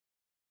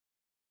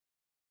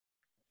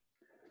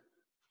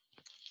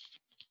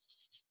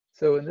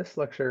So in this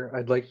lecture,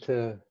 I'd like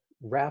to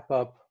wrap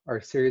up our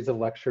series of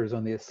lectures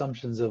on the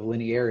assumptions of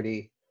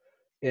linearity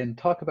and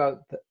talk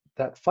about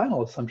that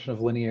final assumption of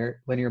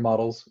linear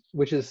models,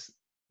 which is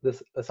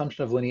this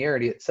assumption of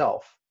linearity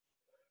itself.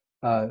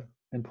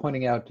 And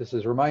pointing out just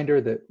as a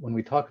reminder that when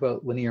we talk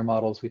about linear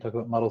models, we talk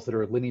about models that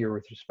are linear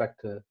with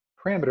respect to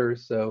parameters.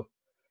 So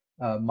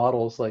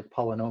models like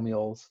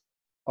polynomials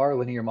are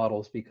linear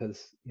models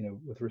because,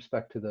 with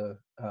respect to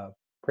the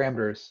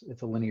parameters,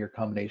 it's a linear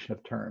combination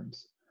of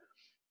terms.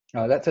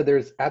 That said,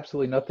 there's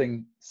absolutely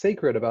nothing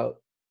sacred about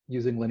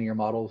using linear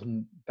models.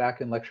 And back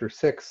in lecture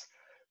 6,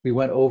 we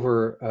went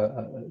over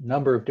a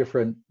number of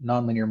different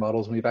nonlinear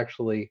models, and we've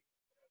actually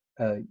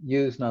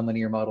used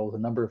nonlinear models a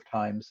number of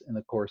times in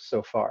the course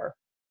so far.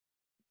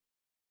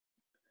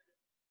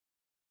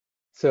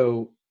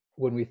 So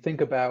when we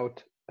think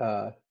about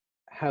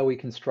how we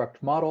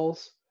construct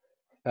models,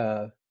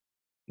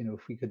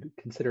 if we could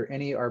consider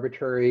any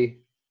arbitrary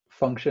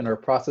function or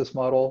process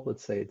model,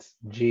 let's say it's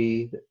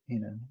G,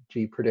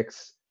 G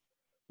predicts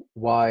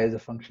Y as a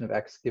function of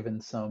X given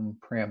some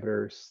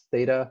parameters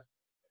theta.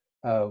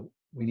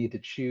 We need to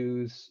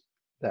choose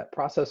that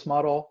process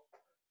model.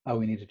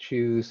 We need to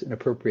choose an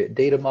appropriate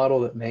data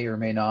model that may or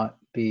may not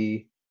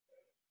be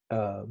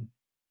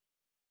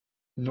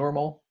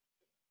normal.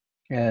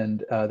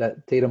 And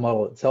that data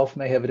model itself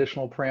may have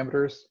additional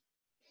parameters.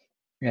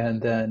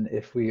 And then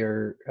if we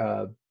are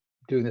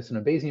doing this in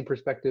a Bayesian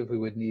perspective, we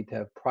would need to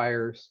have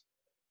priors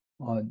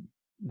on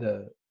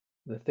the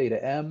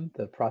theta m,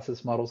 the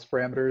process model's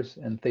parameters,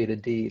 and theta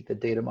d, the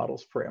data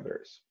model's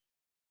parameters.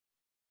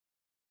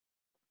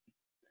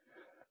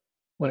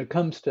 When it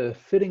comes to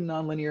fitting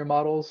nonlinear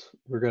models,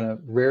 we're going to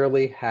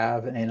rarely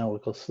have an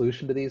analytical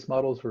solution to these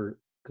models. We're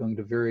going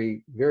to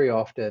very, very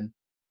often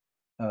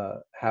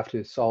have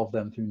to solve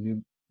them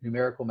through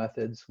numerical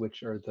methods,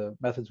 which are the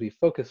methods we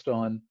focused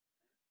on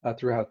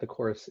throughout the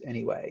course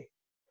anyway.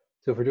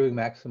 So if we're doing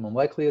maximum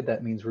likelihood,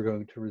 that means we're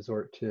going to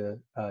resort to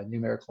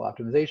numerical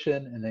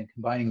optimization and then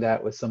combining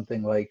that with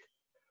something like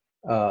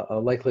a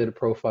likelihood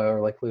profile or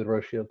likelihood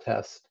ratio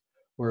test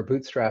or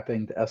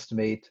bootstrapping to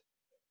estimate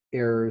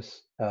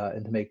errors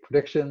and to make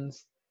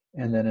predictions.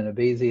 And then in a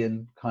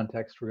Bayesian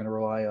context, we're going to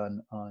rely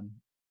on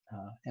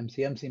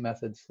MCMC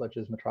methods such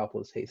as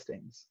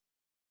Metropolis-Hastings.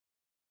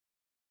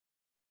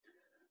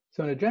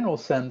 So in a general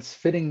sense,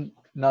 fitting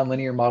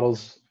nonlinear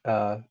models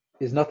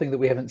is nothing that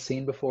we haven't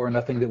seen before,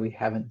 nothing that we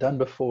haven't done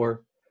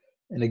before.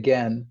 And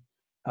again,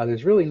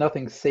 there's really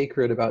nothing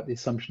sacred about the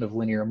assumption of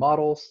linear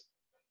models.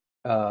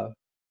 But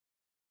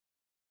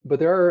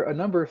there are a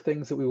number of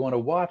things that we want to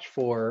watch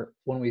for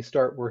when we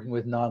start working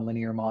with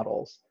nonlinear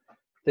models.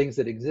 Things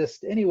that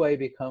exist anyway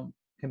can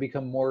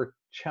become more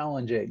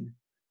challenging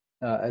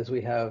as we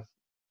have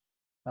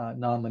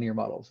nonlinear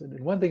models. And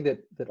one thing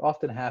that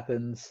often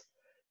happens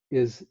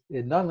is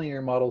in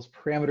nonlinear models,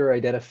 parameter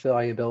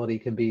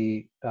identifiability can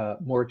be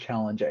more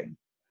challenging.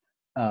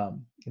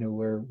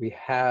 Where we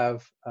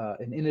have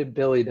an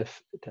inability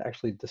to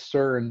actually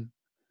discern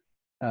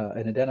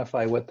and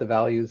identify what the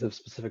values of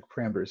specific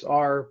parameters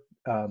are,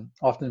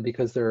 often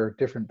because there are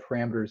different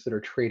parameters that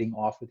are trading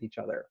off with each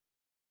other.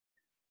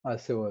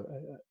 So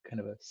a kind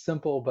of a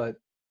simple but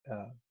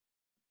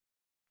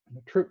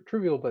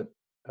trivial but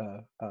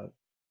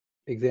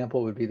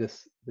example would be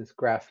this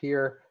graph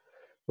here,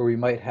 where we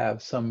might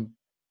have some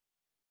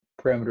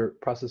parameter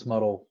process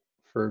model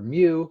for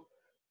mu,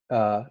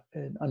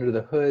 and under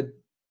the hood,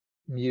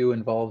 mu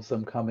involves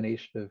some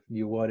combination of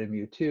mu1 and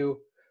mu2.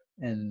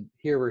 And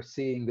here we're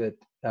seeing that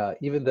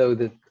even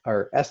though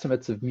our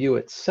estimates of mu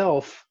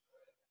itself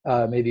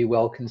may be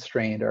well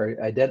constrained, our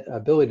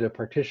ability to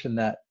partition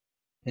that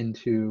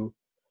into,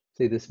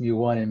 say, this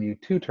mu1 and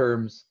mu2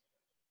 terms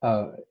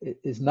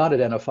is not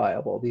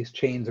identifiable. These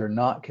chains are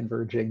not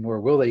converging, nor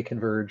will they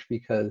converge,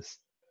 because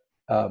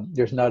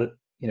there's not,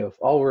 if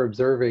all we're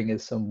observing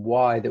is some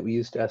y that we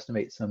use to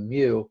estimate some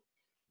mu,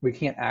 we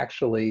can't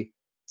actually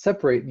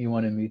separate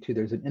mu1 and mu2.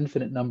 There's an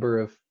infinite number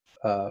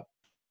of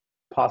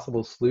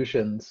possible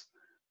solutions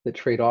that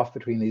trade off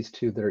between these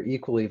two that are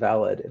equally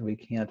valid, and we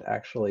can't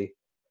actually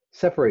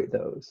separate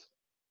those.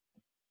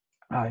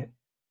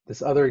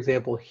 This other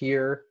example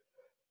here,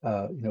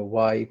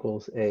 y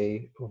equals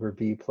a over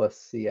b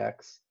plus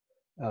cx,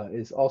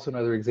 is also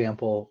another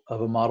example of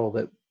a model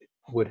that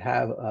would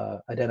have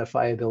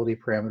identifiability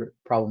parameter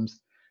problems,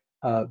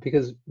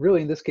 because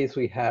really in this case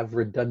we have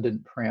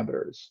redundant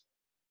parameters.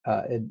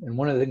 And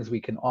one of the things we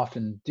can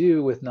often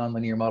do with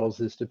nonlinear models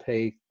is to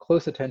pay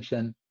close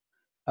attention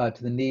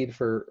to the need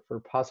for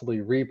possibly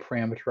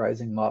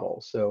reparameterizing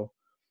models. So,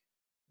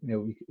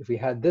 if we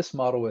had this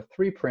model with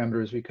 3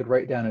 parameters, we could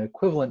write down an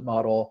equivalent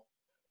model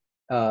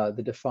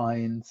that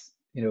defines,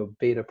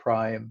 beta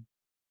prime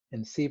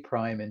and c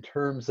prime in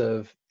terms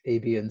of a,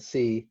 b, and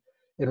c,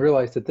 and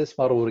realize that this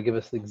model would give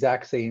us the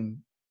exact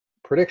same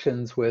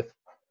predictions with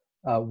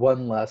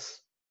one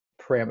less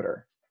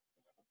parameter.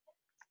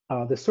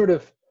 This sort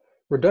of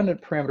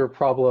redundant parameter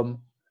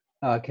problem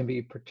can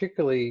be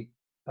particularly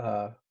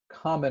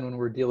common when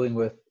we're dealing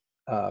with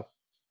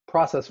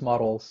process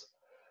models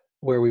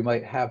where we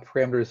might have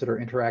parameters that are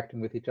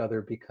interacting with each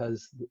other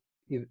because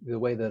the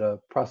way that a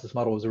process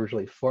model was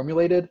originally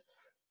formulated,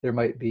 there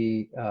might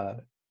be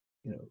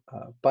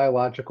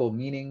biological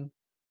meaning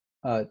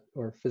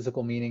or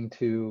physical meaning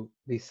to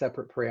these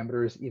separate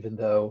parameters, even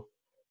though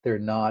they're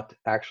not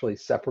actually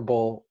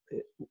separable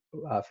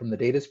from the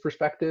data's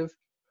perspective.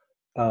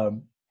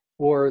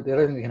 Or the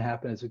other thing that can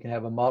happen is we can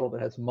have a model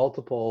that has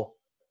multiple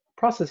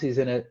processes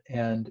in it,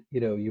 and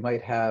you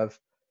might have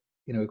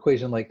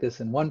equation like this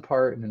in one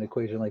part and an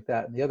equation like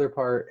that in the other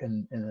part,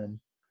 and then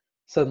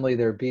suddenly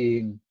they're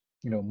being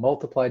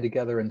multiplied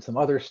together in some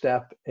other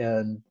step,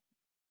 and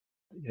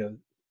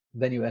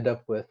then you end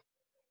up with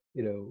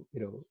a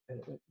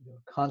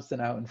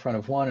constant out in front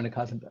of one and a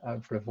constant out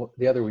in front of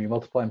the other. When you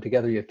multiply them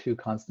together, you have two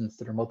constants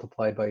that are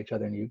multiplied by each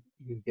other, and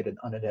you get an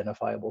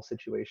unidentifiable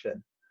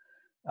situation.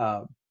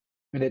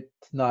 And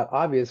it's not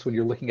obvious when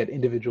you're looking at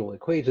individual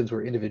equations,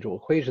 where individual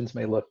equations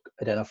may look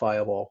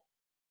identifiable,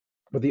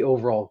 but the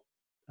overall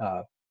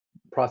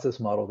process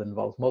model that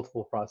involves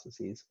multiple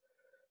processes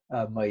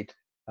might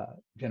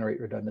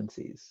generate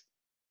redundancies.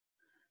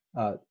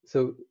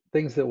 So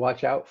things that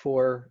watch out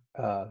for,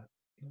 the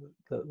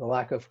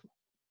lack of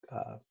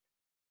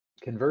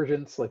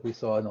convergence, like we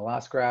saw in the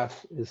last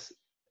graph, is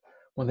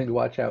one thing to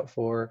watch out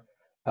for.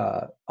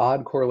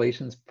 Odd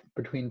correlations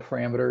between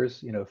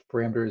parameters. If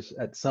parameters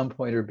at some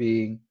point are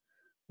being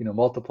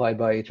multiplied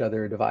by each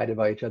other, divided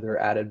by each other,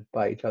 added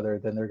by each other,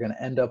 then they're going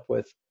to end up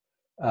with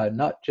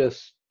not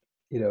just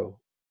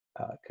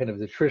kind of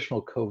the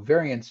traditional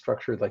covariance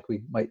structure like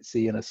we might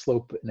see in a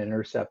slope and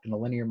intercept in a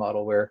linear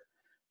model, where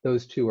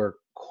those two are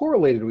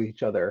correlated with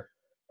each other,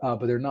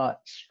 but they're not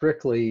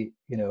strictly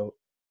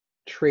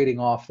trading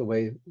off the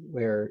way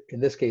where, in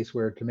this case,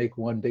 where to make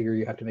one bigger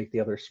you have to make the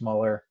other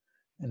smaller,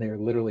 and they're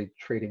literally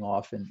trading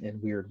off in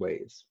weird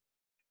ways.